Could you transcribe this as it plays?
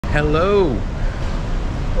Hello.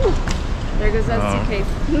 Ooh, there goes that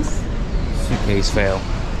suitcase. Suitcase fail.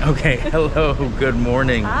 Okay, hello, good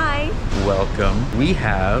morning. Hi. Welcome. We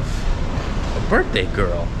have a birthday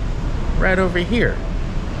girl right over here.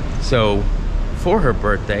 So, for her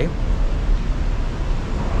birthday,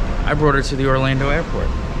 I brought her to the Orlando airport.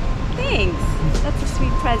 Thanks. That's a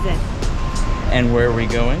sweet present. And where are we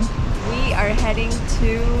going? We are heading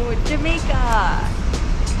to Jamaica.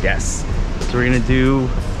 Yes. So we're gonna do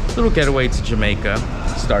a little getaway to Jamaica,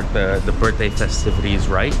 start the birthday festivities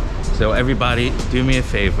right. So everybody, do me a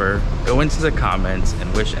favor, go into the comments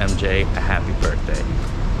and wish MJ a happy birthday.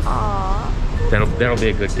 Aww. That'll be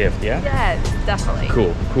a good gift, yeah? Yes, definitely.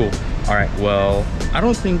 Cool. All right, well, I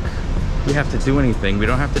don't think we have to do anything. We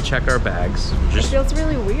don't have to check our bags. It feels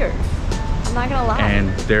really weird. I'm not gonna lie. And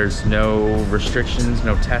there's no restrictions,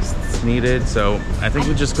 no tests needed. So I think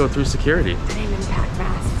we'll just go through security. I didn't even pack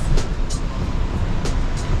masks.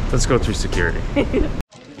 Let's go through security.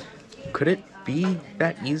 Could it be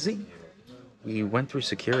that easy? We went through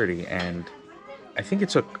security and I think it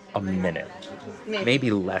took a minute,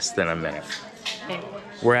 maybe less than a minute.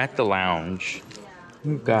 We're at the lounge.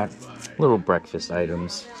 We've got little breakfast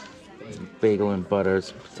items. Bagel and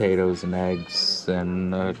butters, potatoes and eggs,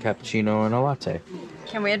 and a cappuccino and a latte.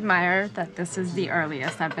 Can we admire that this is the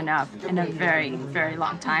earliest I've been up in a very, very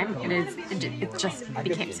long time? It just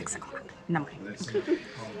became 6 o'clock in the morning.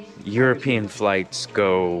 European flights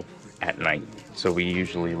go at night, so we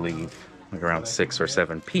usually leave like around 6 or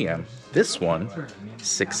 7 p.m. This one,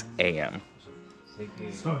 6 a.m.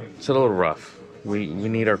 It's a little rough. We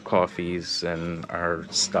need our coffees and our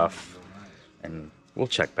stuff, and we'll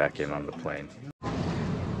check back in on the plane.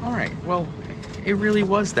 All right, well, it really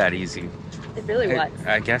was that easy. It really was.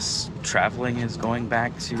 I guess traveling is going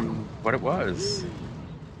back to what it was,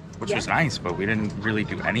 which was nice, but we didn't really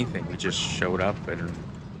do anything. We just showed up and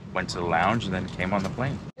went to the lounge and then came on the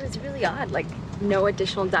plane. It was really odd, like no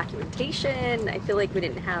additional documentation. I feel like we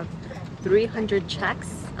didn't have 300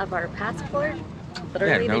 checks of our passport.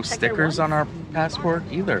 Literally, no stickers on our passport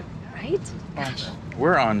either. Right? Gosh.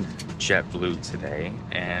 We're on JetBlue today,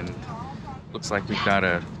 and looks like we've got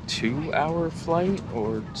a 2-hour flight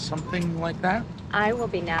or something like that. I will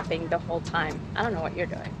be napping the whole time. I don't know what you're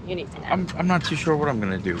doing. You need to nap. I'm not too sure what I'm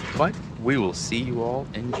gonna do, but we will see you all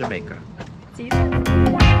in Jamaica. See you soon.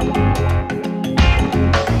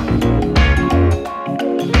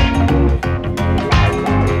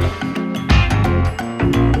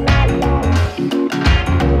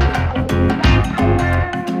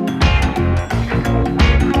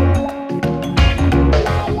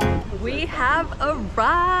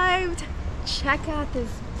 Arrived. Check out this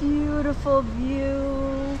beautiful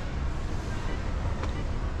view.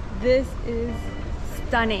 This is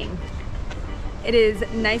stunning. It is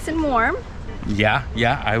nice and warm. Yeah,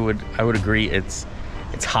 I would agree. It's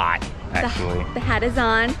hot actually. The hat is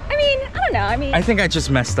on. I don't know. I think I just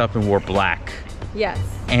messed up and wore black. Yes.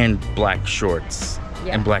 And black shorts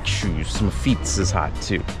and black shoes. My feet is hot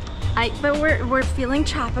too. But we're feeling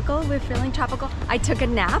tropical. We're feeling tropical. I took a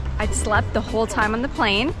nap. I slept the whole time on the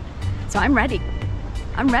plane, so I'm ready.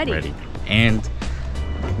 I'm ready. And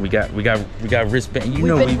we got wristband. You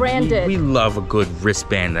know, We've been branded. We love a good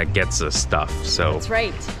wristband that gets us stuff. So that's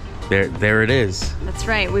right. There it is. That's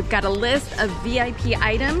right. We've got a list of VIP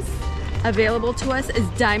items available to us as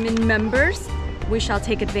Diamond members. We shall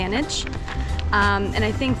take advantage. And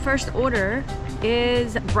I think first order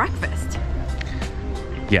is breakfast.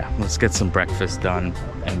 Yeah, let's get some breakfast done,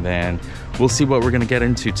 and then we'll see what we're gonna get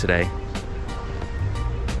into today.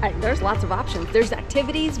 There's lots of options. There's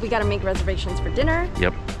activities. We gotta make reservations for dinner.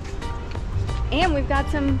 Yep. And we've got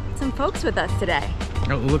some folks with us today.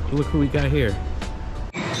 Oh, look who we got here.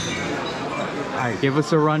 All right, give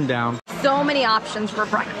us a rundown. So many options for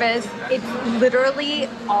breakfast. It's literally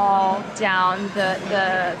all down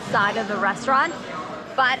the side of the restaurant.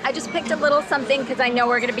 But I just picked a little something because I know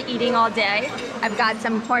we're gonna be eating all day. I've got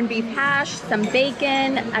some corned beef hash, some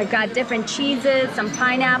bacon, I've got different cheeses, some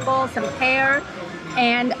pineapple, some pear,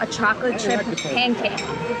 and a chocolate chip pancake.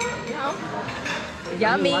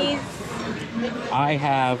 Yummies. I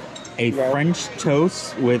have a French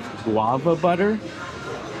toast with guava butter,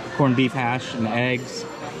 corned beef hash and eggs,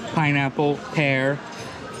 pineapple, pear,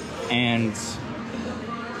 and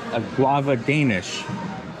a guava Danish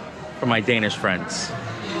for my Danish friends.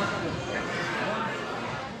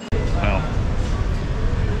 Well,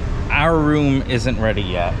 our room isn't ready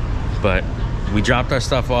yet, but we dropped our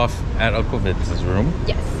stuff off at Uncle Vince's room.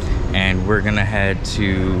 Yes. And we're gonna head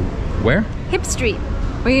to where? Hip Street.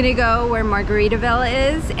 We're gonna go where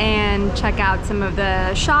Margaritaville is and check out some of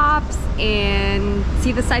the shops and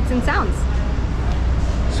see the sights and sounds.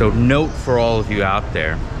 So note for all of you out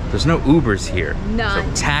there, there's no Ubers here.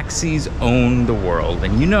 None. So taxis own the world.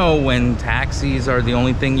 And you know when taxis are the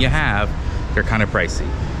only thing you have, they're kind of pricey.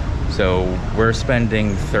 So we're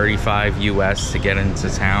spending 35 US to get into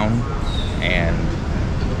town, and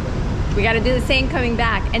we got to do the same coming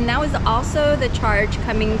back. And that was also the charge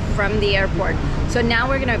coming from the airport. So now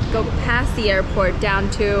we're gonna go past the airport down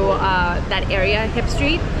to that area, Hip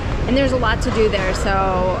Street, and there's a lot to do there.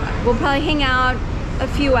 So we'll probably hang out a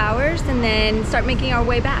few hours and then start making our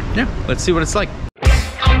way back. yeah, let's see what it's like.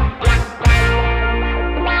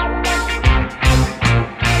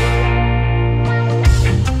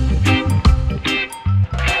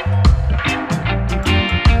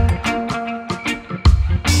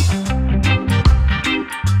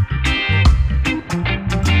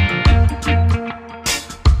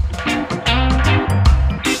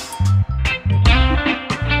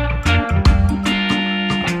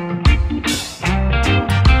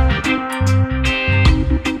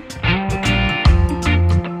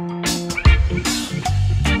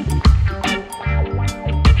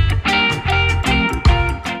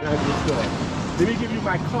 Let me give you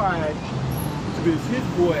my card. This is his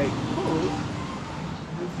boy.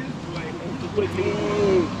 This is his boy. And he's with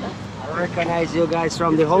me. I recognize you guys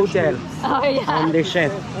from the hotel. Oh yeah. I'm the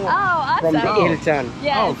chef Oh, awesome. from the Hilton.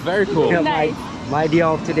 Yes. Oh, very cool. Yeah, Nice. my day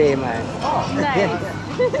off today, man.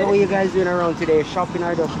 Nice. So what you guys doing around today? Shopping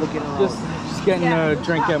or just looking around? Just getting a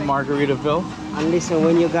drink at Margaritaville. And listen,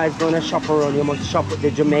 when you guys gonna shop around, you must shop with the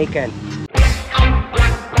Jamaican.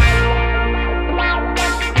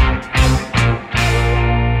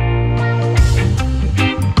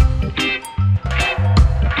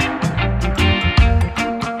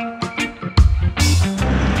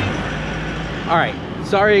 All right,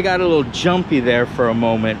 sorry I got a little jumpy there for a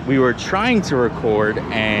moment. We were trying to record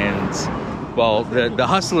and, well, the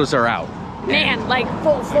hustlers are out. Man, like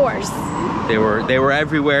full force. They were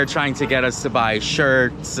everywhere trying to get us to buy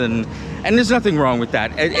shirts, and there's nothing wrong with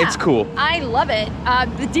that. It's cool. I love it.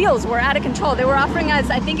 The deals were out of control. They were offering us,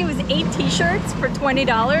 I think it was 8 t-shirts for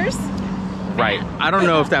 $20. Right. I don't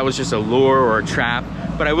know if that was just a lure or a trap,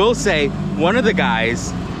 but I will say one of the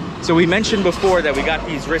guys, so we mentioned before that we got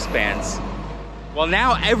these wristbands. Well,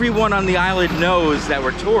 now everyone on the island knows that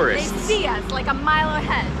we're They tourists. see us like a mile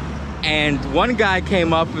ahead. And one guy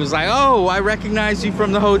came up and was like, "Oh, I recognize you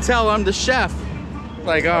from the hotel. I'm the chef."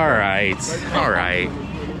 Like, all right.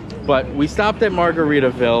 But we stopped at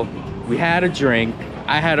Margaritaville. We had a drink.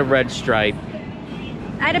 I had a red stripe.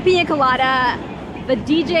 I had a pina colada. The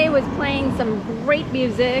DJ was playing some great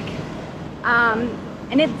music.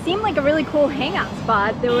 And it seemed like a really cool hangout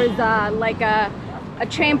spot. There was like a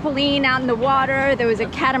trampoline out in the water. There was a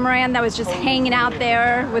catamaran that was just hanging out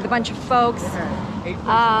there with a bunch of folks.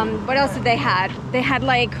 What else did they have? They had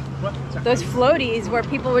like those floaties where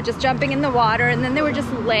people were just jumping in the water and then they were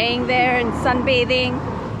just laying there and sunbathing.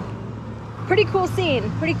 Pretty cool scene,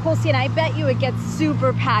 pretty cool scene. I bet you it gets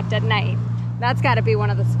super packed at night. That's gotta be one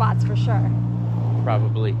of the spots for sure.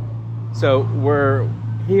 Probably. So we're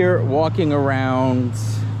here walking around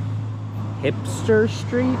Hipster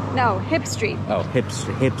Street? No, Hip Street. Oh, Hip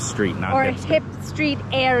Street, not Or Hipster. Hip Street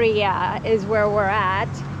area is where we're at.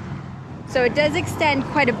 So it does extend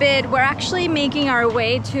quite a bit. We're actually making our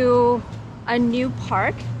way to a new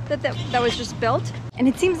park that was just built. And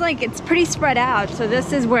it seems like it's pretty spread out. So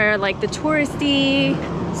this is where like the touristy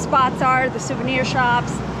spots are, the souvenir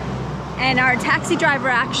shops. And our taxi driver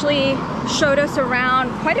actually showed us around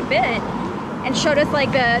quite a bit and showed us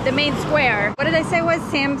like the main square. What did I say was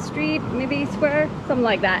Sam Street, maybe square? Something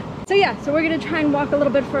like that. So yeah, so we're gonna try and walk a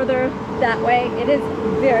little bit further that way. It is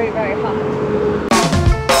very, very hot.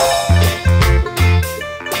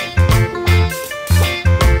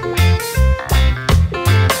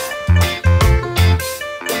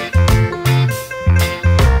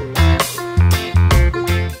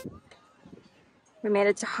 We made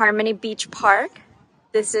it to Harmony Beach Park.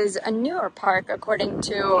 This is a newer park according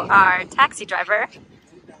to our taxi driver.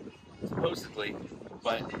 Supposedly,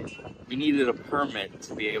 but we needed a permit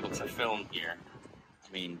to be able to film here.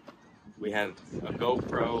 I mean, we had a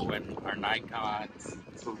GoPro and our Nikon,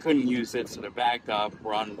 so we couldn't use it, so they're backed up.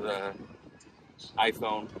 We're on the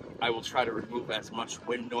iPhone. I will try to remove as much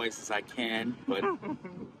wind noise as I can, but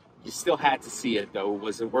you still had to see it though.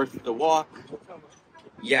 Was it worth the walk?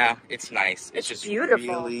 Yeah, it's nice. It's just beautiful.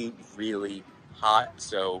 really, really hot.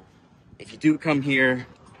 So if you do come here,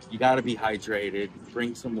 you gotta be hydrated.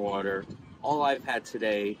 Bring some water. All I've had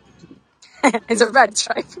today It's a red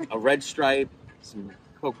stripe. a red stripe, some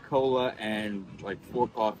Coca-Cola, and like 4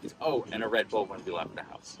 coffees. Oh, and a Red Bull when we left the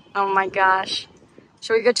house. Oh my gosh.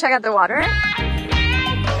 Should we go check out the water?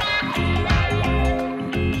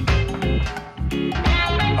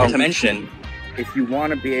 to mention, if you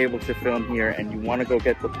want to be able to film here and you want to go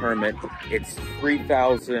get the permit, it's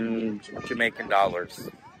 3,000 Jamaican dollars.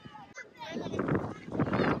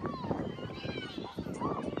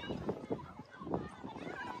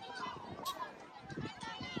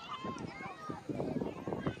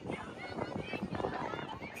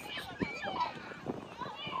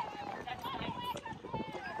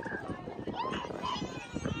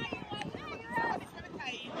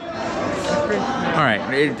 Alright,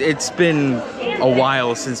 it's been a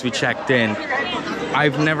while since we checked in.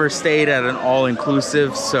 I've never stayed at an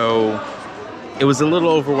all-inclusive, so it was a little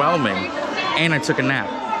overwhelming. And I took a nap.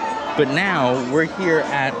 But now we're here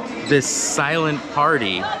at this silent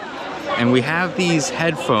party, and we have these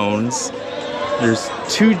headphones. There's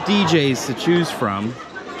 2 DJs to choose from.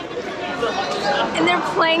 And they're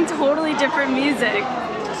playing totally different music.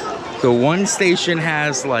 So one station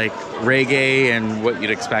has like reggae and what you'd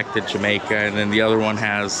expect at Jamaica, and then the other one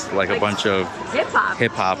has like a bunch of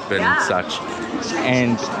hip-hop and such.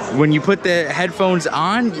 And when you put the headphones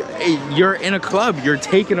on, you're in a club. You're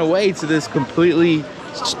taken away to this completely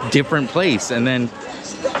different place. And then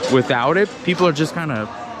without it, people are just kind of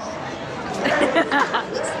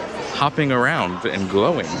hopping around and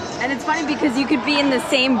glowing. And it's funny because you could be in the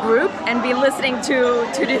same group and be listening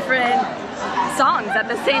to 2 different songs at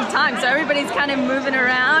the same time, so everybody's kind of moving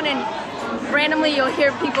around, and randomly you'll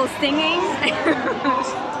hear people singing.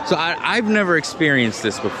 So I've never experienced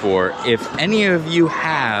this before. If any of you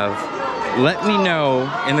have, let me know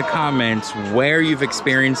in the comments where you've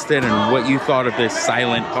experienced it and what you thought of this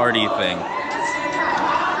silent party thing.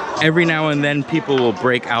 Every now and then people will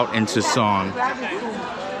break out into song.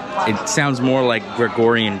 It sounds more like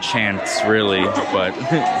Gregorian chants, really, but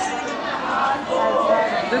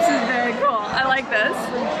this is very cool. I like this.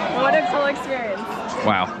 What a cool experience.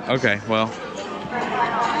 Wow. Okay. Well,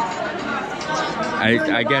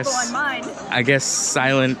 I guess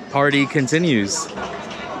silent party continues.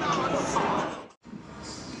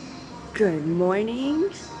 Good morning.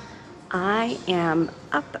 I am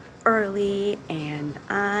up early and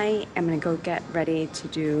I am gonna go get ready to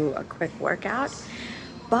do a quick workout,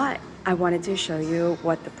 but I wanted to show you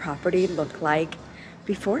what the property looked like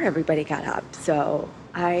before everybody got up. So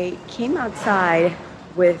I came outside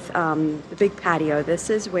with the big patio. This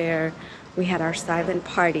is where we had our silent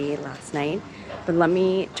party last night, but let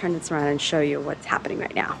me turn this around and show you what's happening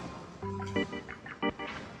right now.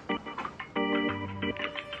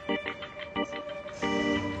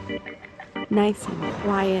 Nice and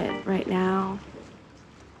quiet right now.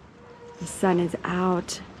 The sun is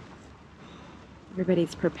out.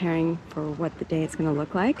 Everybody's preparing for what the day is going to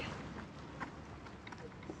look like.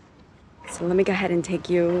 So let me go ahead and take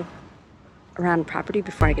you around property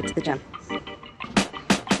before I get to the gym.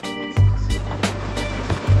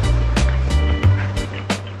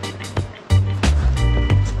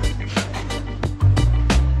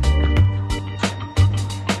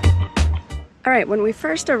 All right, when we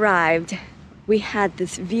first arrived, we had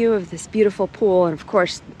this view of this beautiful pool and of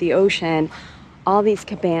course the ocean, all these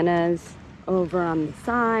cabanas over on the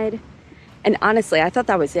side. And honestly, I thought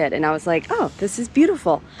that was it. And I was like, oh, this is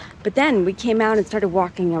beautiful. But then we came out and started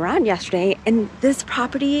walking around yesterday, and this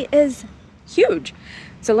property is huge.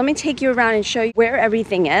 So let me take you around and show you where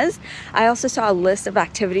everything is. I also saw a list of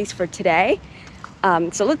activities for today.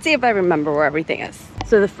 So let's see if I remember where everything is.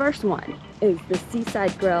 So the first one is the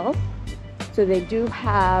Seaside Grill. So they do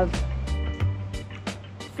have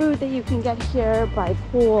food that you can get here by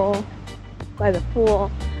the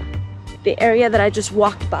pool. The area that I just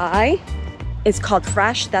walked by is called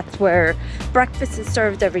Fresh. That's where breakfast is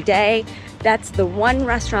served every day. That's the one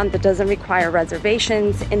restaurant that doesn't require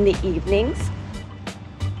reservations in the evenings.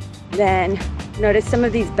 Then notice some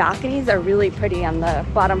of these balconies are really pretty on the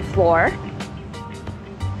bottom floor.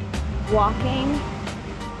 Walking,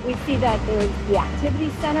 we see that there's the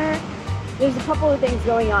activity center. There's a couple of things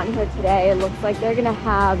going on here today. It looks like they're gonna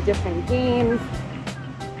have different games.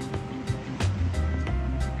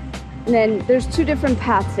 And then there's 2 different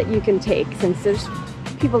paths that you can take since there's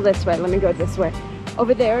people this way. Let me go this way.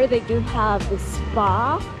 Over there, they do have the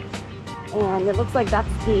spa, and it looks like that's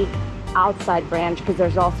the outside branch because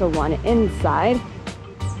there's also one inside.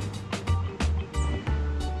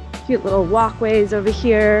 Cute little walkways over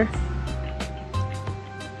here.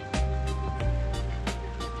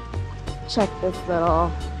 Check this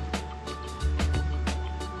little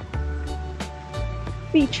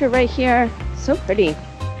feature right here. So pretty.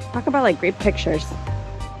 Talk about like great pictures.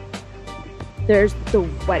 There's the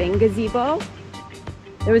wedding gazebo.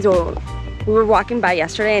 We were walking by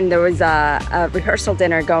yesterday and there was a rehearsal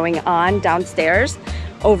dinner going on downstairs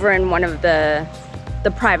over in one of the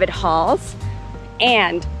private halls.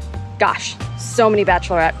 And gosh, so many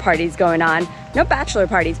bachelorette parties going on. No bachelor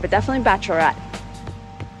parties, but definitely bachelorette.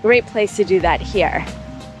 Great place to do that here.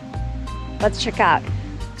 Let's check out.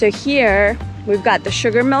 So here we've got the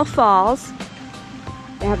Sugar Mill Falls.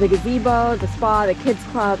 They have the gazebo, the spa, the kids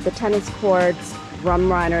club, the tennis courts,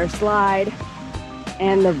 rum runner slide,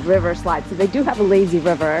 and the river slide. So they do have a lazy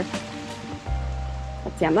river.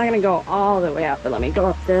 Let's see, I'm not gonna go all the way up, but let me go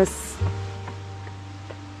up this.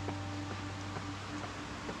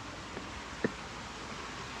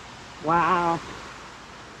 Wow.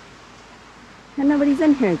 And nobody's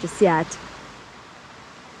in here just yet.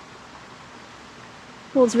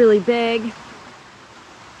 Pool's really big.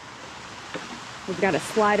 We've got a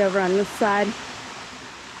slide over on this side.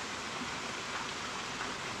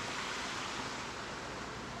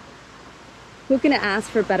 Who can ask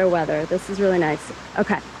for better weather? This is really nice.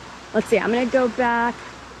 Okay, let's see. I'm gonna go back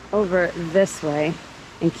over this way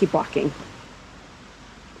and keep walking.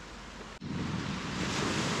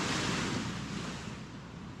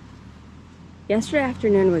 Yesterday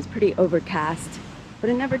afternoon was pretty overcast, but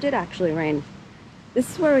it never did actually rain. This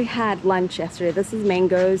is where we had lunch yesterday. This is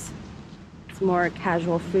Mango's. It's more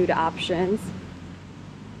casual food options.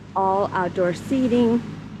 All outdoor seating.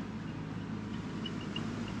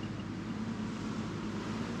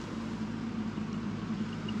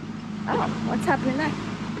 Oh, what's happening there?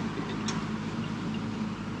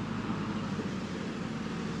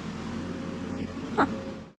 Huh.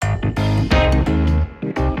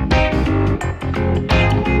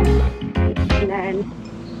 And then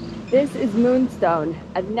this is Moonstone.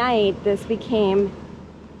 At night, this became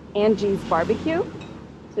Angie's Barbecue.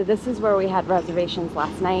 So this is where we had reservations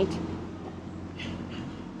last night.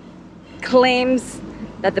 Claims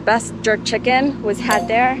that the best jerk chicken was had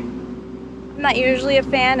there. I'm not usually a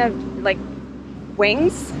fan of like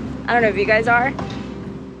wings. I don't know if you guys are.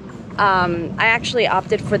 I actually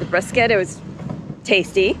opted for the brisket. It was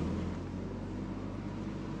tasty.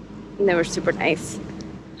 And they were super nice.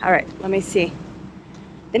 All right, let me see.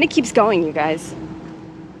 Then it keeps going, you guys.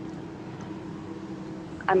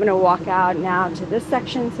 I'm gonna walk out now to this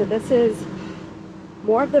section. So this is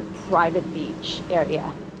more of the private beach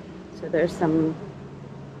area. So there's some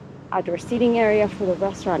outdoor seating area for the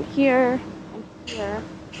restaurant here and here.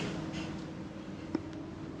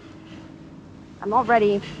 I'm all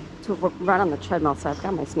ready to run on the treadmill, so I've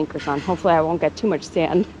got my sneakers on. Hopefully I won't get too much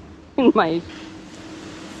sand in my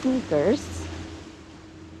sneakers.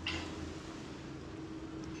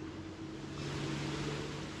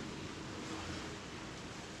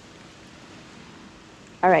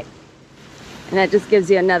 All right, and that just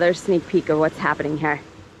gives you another sneak peek of what's happening here.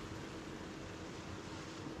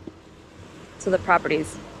 So the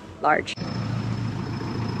property's large.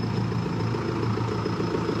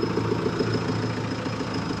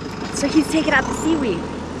 So he's taking out the seaweed.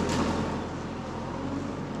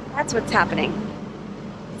 That's what's happening.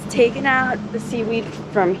 He's taking out the seaweed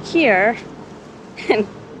from here and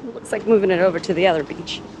it looks like moving it over to the other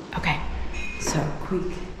beach. Okay, so quick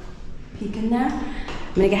peek in there.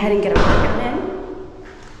 I'm gonna go ahead and get a workout in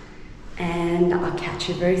and I'll catch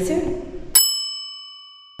you very soon.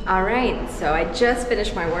 All right, so I just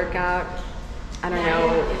finished my workout. I don't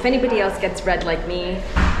know if anybody else gets red like me.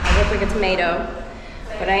 I look like a tomato,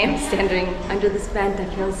 but I am standing under this vent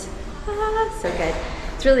that feels so good.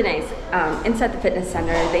 It's really nice. Inside the fitness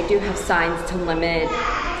center, they do have signs to limit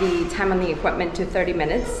the time on the equipment to 30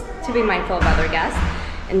 minutes to be mindful of other guests.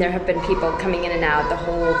 And there have been people coming in and out the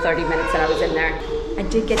whole 30 minutes that I was in there. I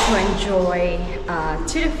did get to enjoy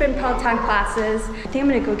 2 different Peloton classes. I think I'm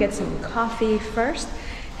gonna go get some coffee first,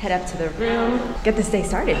 head up to the room, get this day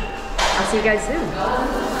started. I'll see you guys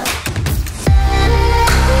soon.